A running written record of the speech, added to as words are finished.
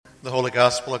The Holy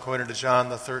Gospel according to John,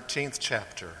 the 13th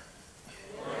chapter.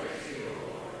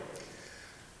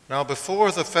 Now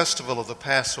before the festival of the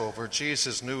Passover,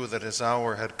 Jesus knew that his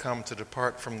hour had come to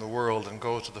depart from the world and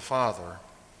go to the Father.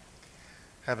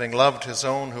 Having loved his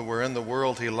own who were in the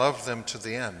world, he loved them to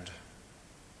the end.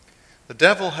 The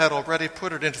devil had already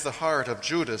put it into the heart of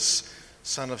Judas,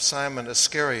 son of Simon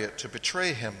Iscariot, to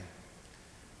betray him.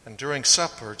 And during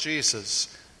supper,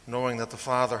 Jesus, knowing that the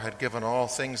Father had given all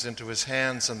things into his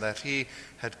hands and that he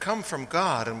had come from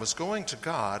God and was going to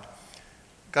God,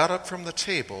 got up from the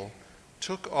table,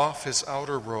 took off his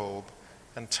outer robe,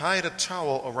 and tied a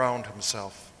towel around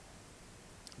himself.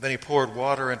 Then he poured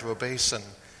water into a basin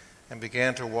and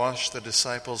began to wash the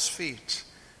disciples' feet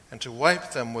and to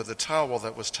wipe them with the towel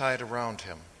that was tied around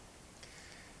him.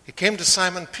 He came to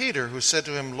Simon Peter, who said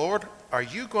to him, "Lord, are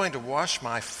you going to wash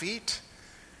my feet?"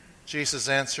 Jesus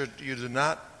answered, "You do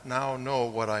not now know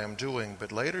what I am doing,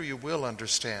 but later you will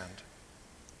understand."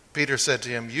 Peter said to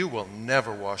him, "You will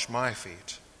never wash my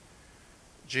feet."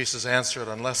 Jesus answered,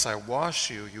 "Unless I wash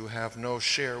you, you have no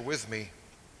share with me."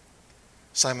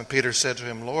 Simon Peter said to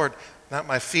him, "Lord, not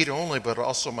my feet only, but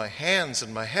also my hands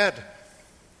and my head."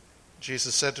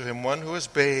 Jesus said to him, "One who is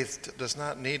bathed does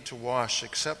not need to wash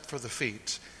except for the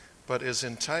feet, but is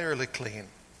entirely clean.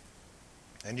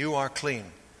 And you are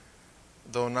clean,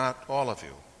 though not all of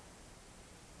you."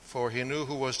 For he knew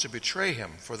who was to betray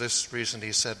him. For this reason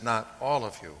he said, "Not all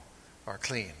of you are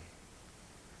clean."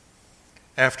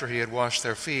 After he had washed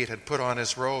their feet, had put on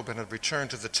his robe, and had returned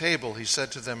to the table, he said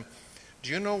to them, "Do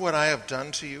you know what I have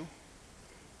done to you?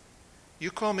 You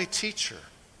call me teacher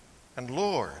and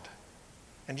Lord,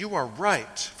 and you are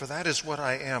right, for that is what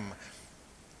I am.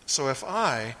 So if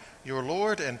I, your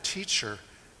Lord and teacher,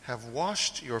 have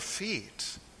washed your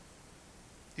feet,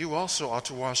 you also ought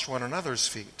to wash one another's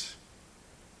feet.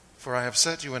 For I have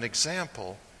set you an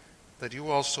example that you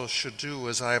also should do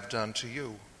as I have done to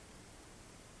you.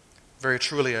 Very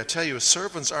truly, I tell you,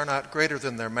 servants are not greater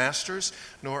than their masters,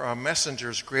 nor are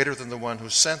messengers greater than the one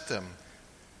who sent them.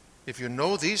 If you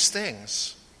know these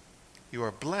things, you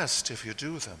are blessed if you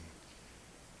do them.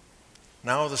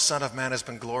 Now the Son of Man has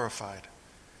been glorified,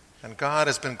 and God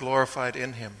has been glorified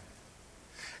in him.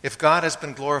 If God has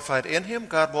been glorified in him,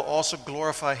 God will also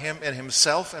glorify him in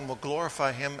himself and will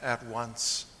glorify him at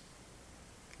once.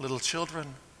 Little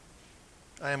children,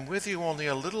 I am with you only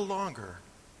a little longer.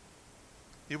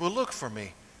 You will look for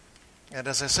me. And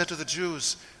as I said to the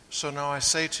Jews, so now I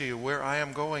say to you, where I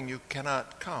am going, you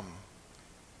cannot come.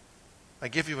 I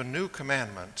give you a new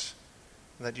commandment,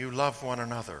 that you love one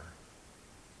another.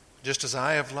 Just as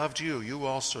I have loved you, you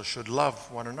also should love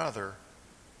one another.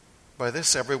 By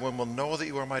this everyone will know that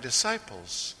you are my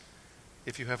disciples,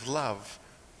 if you have love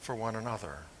for one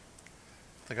another."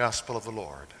 The Gospel of the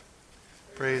Lord.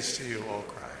 Praise to you, O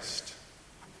Christ.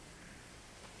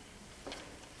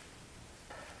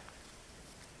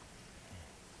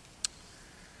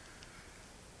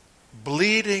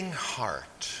 Bleeding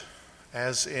heart,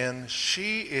 as in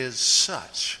she is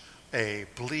such a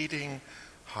bleeding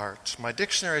heart. My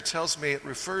dictionary tells me it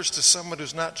refers to someone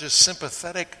who's not just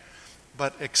sympathetic,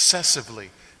 but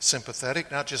excessively sympathetic,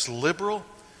 not just liberal,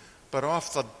 but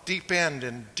off the deep end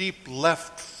and deep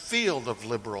left field of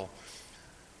liberal.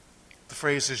 The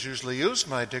phrase is usually used,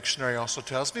 my dictionary also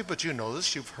tells me, but you know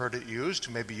this, you've heard it used,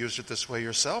 you maybe used it this way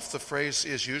yourself. The phrase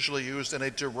is usually used in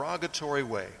a derogatory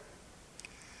way,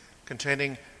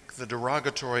 containing the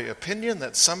derogatory opinion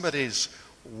that somebody's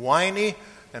whiny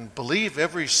and believe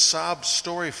every sob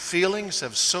story feelings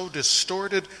have so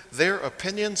distorted their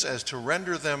opinions as to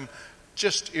render them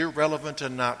just irrelevant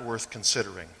and not worth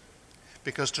considering.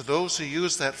 Because to those who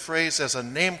use that phrase as a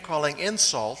name-calling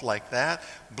insult like that,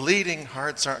 bleeding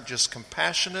hearts aren't just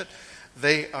compassionate,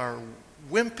 they are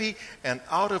wimpy and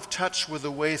out of touch with the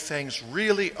way things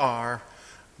really are,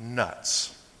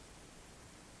 nuts.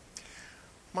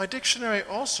 My dictionary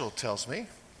also tells me,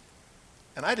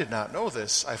 and I did not know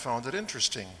this, I found it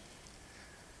interesting.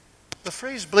 The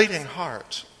phrase bleeding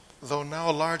heart, though now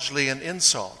largely an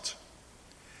insult,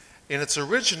 in its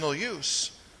original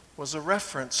use was a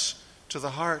reference to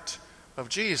the heart of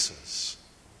Jesus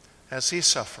as he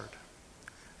suffered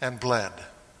and bled,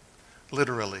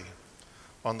 literally,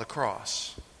 on the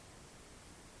cross.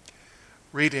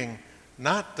 Reading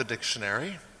not the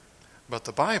dictionary, but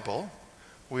the Bible,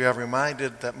 we are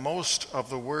reminded that most of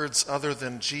the words other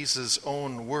than Jesus'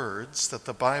 own words that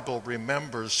the Bible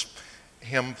remembers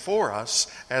him for us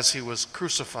as he was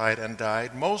crucified and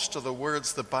died, most of the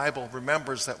words the Bible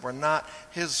remembers that were not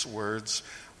his words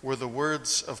were the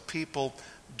words of people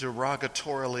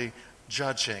derogatorily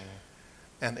judging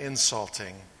and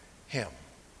insulting him,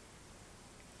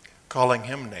 calling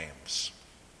him names,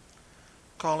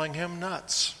 calling him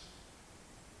nuts.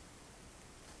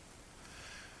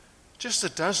 Just a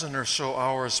dozen or so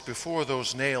hours before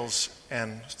those nails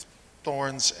and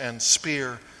thorns and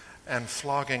spear and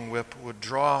flogging whip would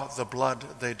draw the blood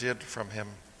they did from him,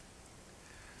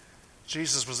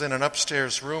 Jesus was in an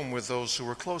upstairs room with those who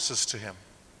were closest to him.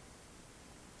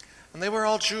 And they were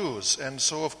all Jews, and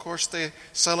so of course they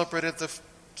celebrated the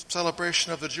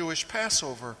celebration of the Jewish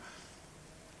Passover,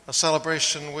 a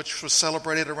celebration which was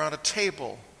celebrated around a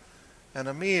table and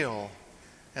a meal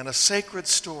and a sacred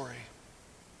story,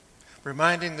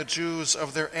 reminding the Jews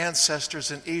of their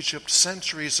ancestors in Egypt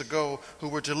centuries ago who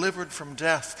were delivered from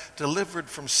death, delivered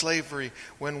from slavery,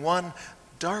 when one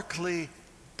darkly,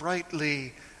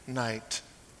 brightly night,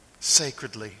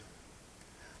 sacredly,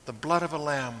 the blood of a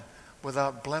lamb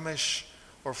without blemish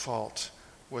or fault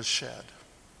was shed.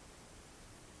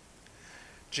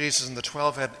 Jesus and the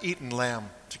 12 had eaten lamb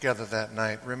together that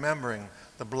night, remembering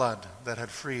the blood that had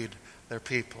freed their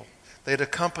people. They had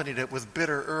accompanied it with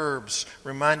bitter herbs,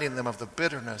 reminding them of the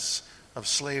bitterness of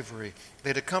slavery.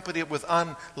 They'd accompanied it with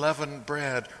unleavened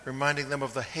bread, reminding them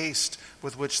of the haste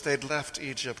with which they'd left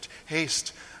Egypt,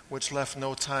 haste which left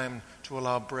no time to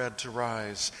allow bread to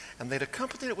rise. And they'd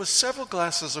accompanied it with several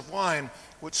glasses of wine,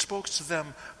 which spoke to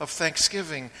them of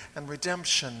thanksgiving and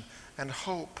redemption and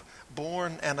hope,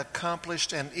 born and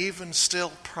accomplished and even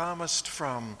still promised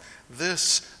from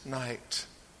this night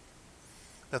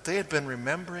that they had been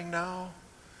remembering now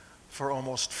for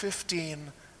almost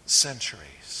 15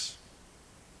 centuries.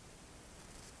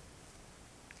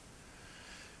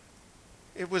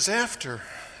 It was after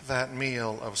that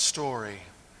meal of story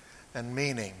and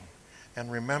meaning and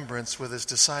remembrance with his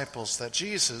disciples that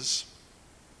Jesus,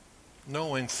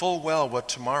 knowing full well what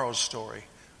tomorrow's story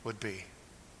would be,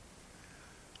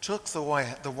 took the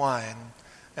wine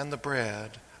and the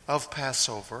bread of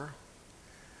Passover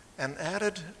and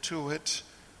added to it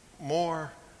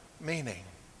more meaning,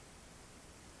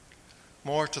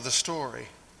 more to the story,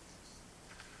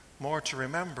 more to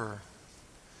remember,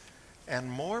 and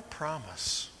more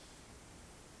promise.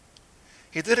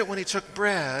 He did it when he took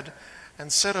bread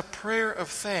and said a prayer of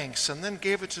thanks and then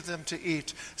gave it to them to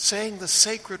eat, saying the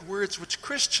sacred words which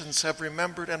Christians have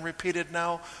remembered and repeated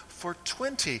now for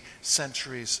 20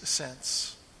 centuries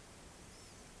since.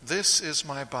 This is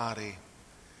my body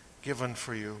given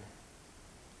for you.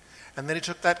 And then he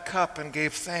took that cup and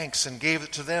gave thanks and gave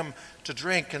it to them to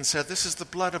drink and said, this is the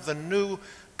blood of the new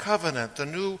covenant, the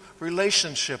new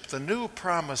relationship, the new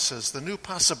promises, the new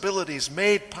possibilities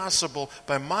made possible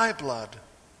by my blood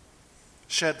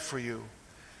shed for you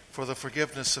for the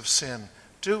forgiveness of sin.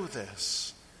 Do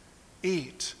this,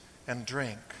 eat and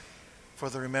drink for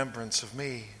the remembrance of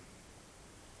me.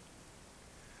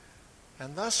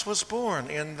 And thus was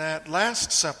born in that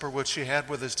Last Supper which he had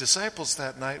with his disciples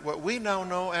that night what we now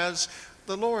know as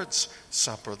the Lord's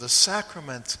Supper, the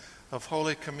sacrament of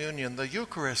Holy Communion, the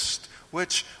Eucharist,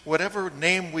 which, whatever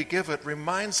name we give it,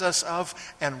 reminds us of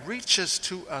and reaches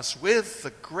to us with the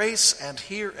grace and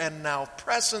here and now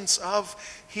presence of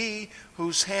He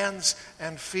whose hands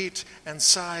and feet and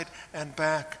side and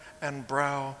back and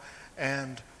brow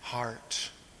and heart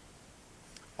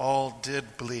all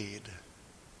did bleed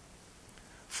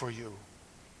for you.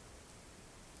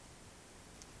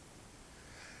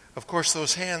 Of course,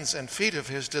 those hands and feet of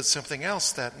his did something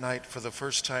else that night for the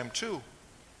first time too.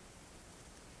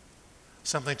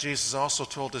 Something Jesus also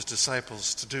told his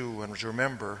disciples to do and to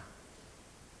remember.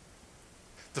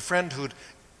 The friend who'd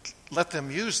let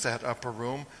them use that upper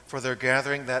room for their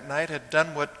gathering that night had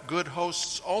done what good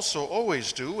hosts also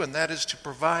always do, and that is to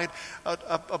provide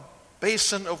a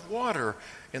basin of water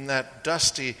in that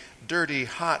dusty, dirty,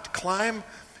 hot clime.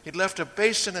 He'd left a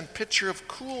basin and pitcher of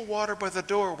cool water by the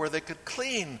door where they could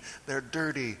clean their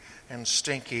dirty and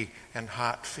stinky and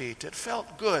hot feet. It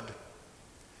felt good.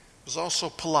 It was also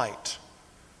polite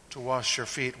to wash your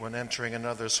feet when entering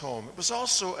another's home. It was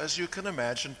also, as you can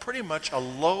imagine, pretty much a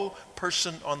low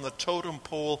person on the totem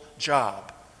pole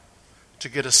job to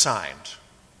get assigned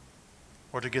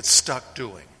or to get stuck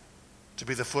doing, to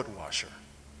be the foot washer.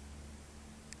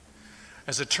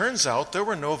 As it turns out, there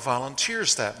were no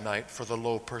volunteers that night for the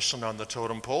low person on the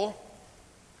totem pole.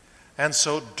 And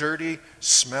so dirty,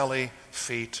 smelly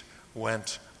feet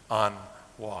went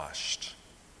unwashed.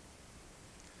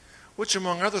 Which,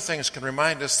 among other things, can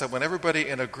remind us that when everybody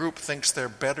in a group thinks they're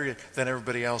better than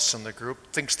everybody else in the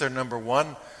group, thinks they're number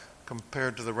one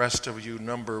compared to the rest of you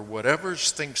number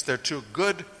whatevers, thinks they're too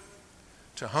good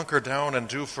to hunker down and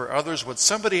do for others what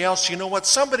somebody else, you know what,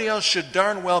 somebody else should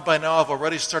darn well by now have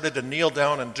already started to kneel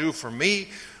down and do for me,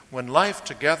 when life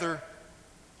together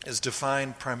is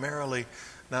defined primarily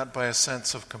not by a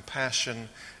sense of compassion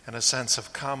and a sense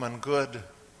of common good,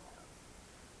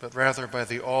 but rather by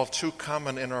the all too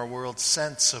common in our world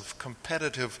sense of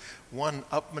competitive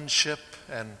one-upmanship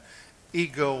and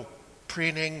ego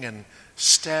preening and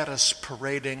status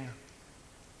parading.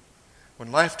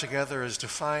 When life together is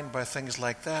defined by things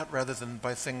like that rather than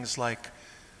by things like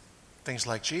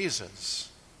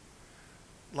Jesus,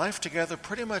 life together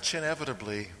pretty much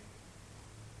inevitably,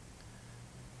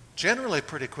 generally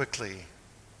pretty quickly,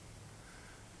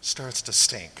 starts to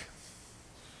stink.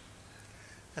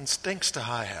 And stinks to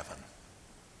high heaven.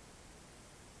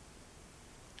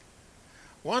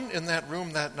 One in that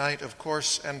room that night, of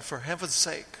course, and for heaven's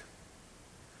sake,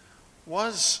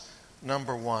 was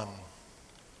number one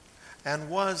and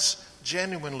was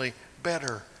genuinely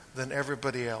better than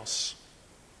everybody else.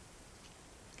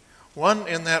 One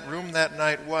in that room that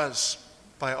night was,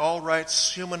 by all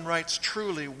rights, human rights,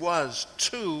 truly was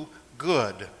too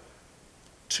good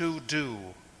to do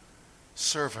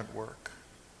servant work.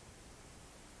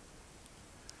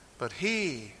 But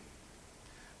he,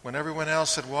 when everyone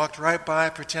else had walked right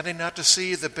by, pretending not to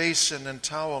see the basin and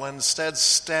towel, and instead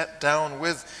sat down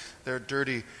with their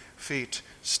dirty feet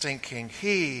stinking,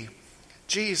 he,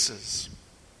 Jesus,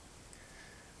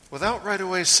 without right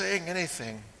away saying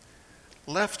anything,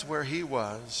 left where he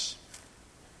was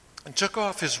and took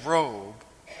off his robe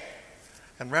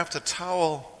and wrapped a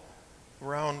towel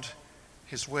around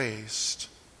his waist.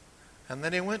 And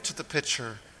then he went to the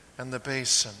pitcher and the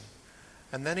basin.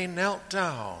 And then he knelt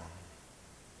down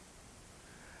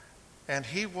and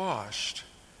he washed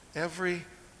every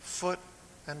foot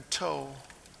and toe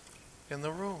in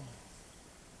the room.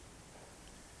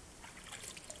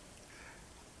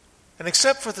 And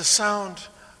except for the sound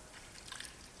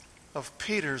of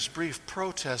Peter's brief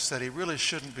protest that he really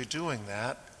shouldn't be doing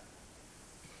that,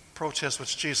 protest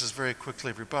which Jesus very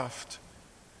quickly rebuffed,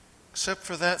 except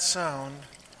for that sound,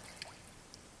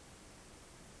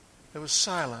 it was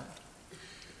silent.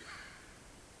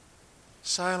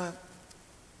 Silent,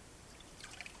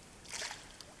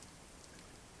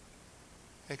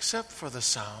 except for the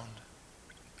sound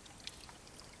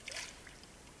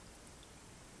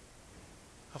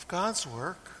of God's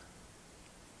work,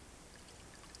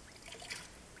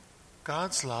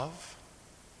 God's love,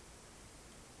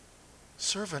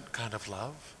 servant kind of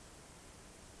love,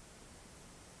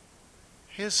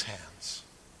 His hands.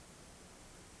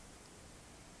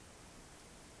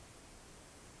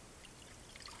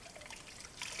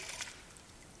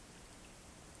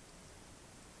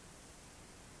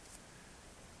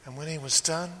 And when he was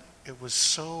done, it was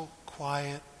so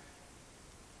quiet,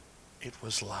 it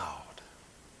was loud.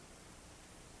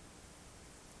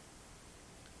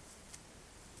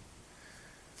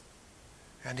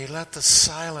 And he let the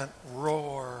silent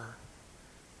roar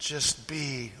just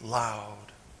be loud.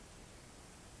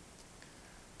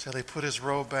 Till he put his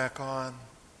robe back on,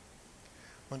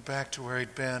 went back to where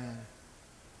he'd been,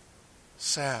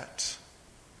 sat,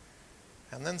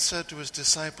 and then said to his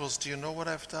disciples, "Do you know what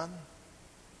I've done?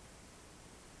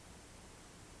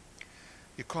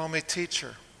 You call me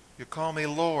teacher, you call me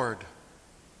Lord,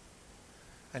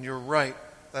 and you're right,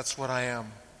 that's what I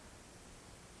am.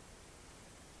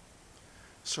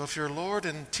 So if you're Lord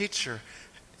and teacher,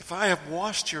 if I have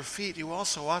washed your feet, you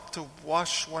also ought to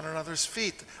wash one another's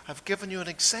feet. I've given you an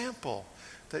example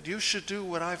that you should do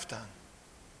what I've done."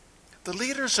 The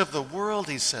leaders of the world,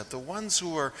 he said, the ones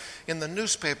who are in the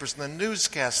newspapers and the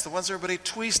newscasts, the ones everybody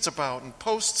tweets about and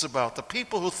posts about, the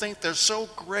people who think they're so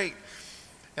great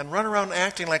and run around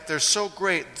acting like they're so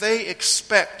great, they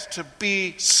expect to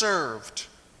be served.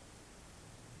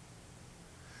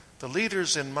 The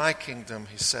leaders in my kingdom,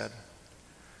 he said,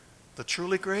 the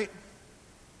truly great,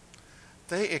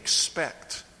 they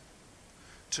expect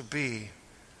to be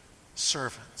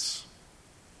servants.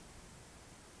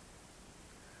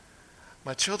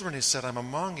 My children, he said, I'm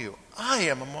among you. I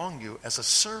am among you as a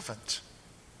servant.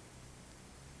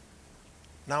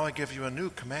 Now I give you a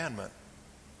new commandment.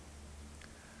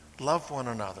 Love one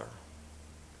another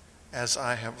as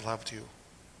I have loved you.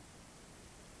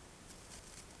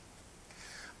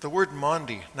 The word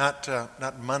Maundy, not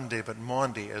Monday, but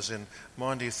Maundy, as in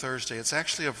Maundy Thursday, it's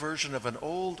actually a version of an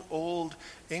old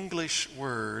English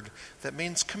word that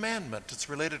means commandment. It's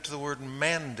related to the word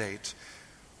mandate.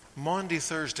 Maundy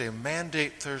Thursday,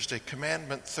 Mandate Thursday,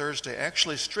 Commandment Thursday.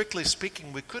 Actually, strictly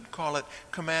speaking, we could call it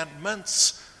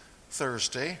Commandments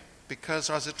Thursday, because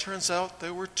as it turns out,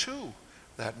 there were two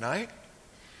that night.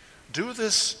 "Do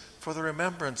this for the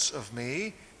remembrance of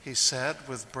me," he said,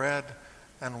 with bread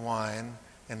and wine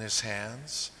in his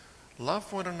hands.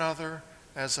 "Love one another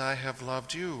as I have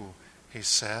loved you," he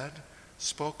said,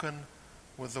 spoken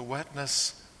with the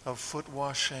wetness of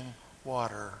foot-washing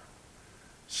water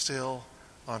still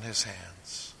on his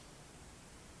hands.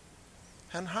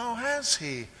 And how has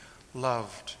he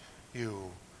loved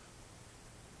you?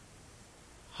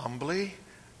 Humbly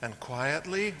and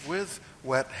quietly, with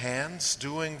wet hands,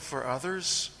 doing for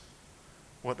others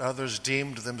what others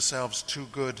deemed themselves too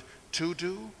good to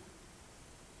do,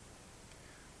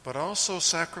 but also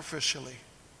sacrificially,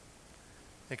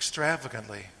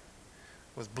 extravagantly,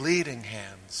 with bleeding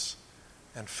hands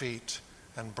and feet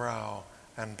and brow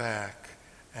and back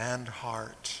and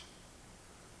heart,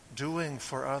 doing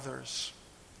for others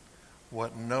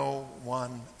what no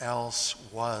one else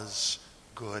was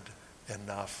good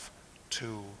enough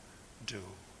to do.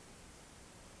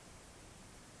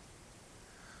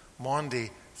 Maundy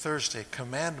Thursday,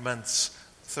 Commandments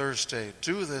Thursday.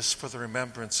 Do this for the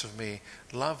remembrance of me.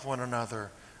 Love one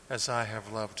another as I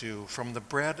have loved you. From the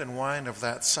bread and wine of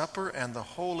that supper and the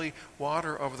holy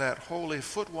water of that holy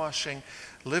foot washing,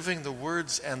 living the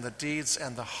words and the deeds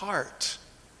and the heart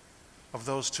of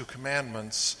those two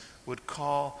commandments would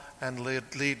call and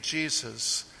lead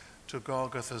Jesus to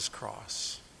Golgotha's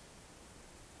cross.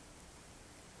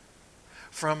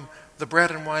 From the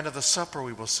bread and wine of the supper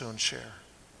we will soon share,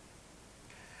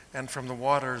 and from the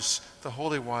waters, the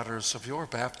holy waters of your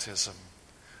baptism,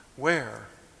 where,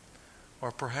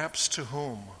 or perhaps to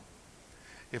whom,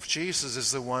 if Jesus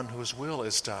is the one whose will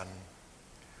is done,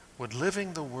 would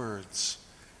living the words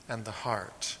and the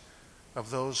heart of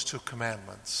those two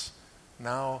commandments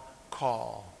now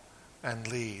call and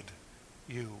lead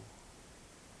you.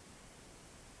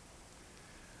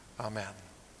 Amen.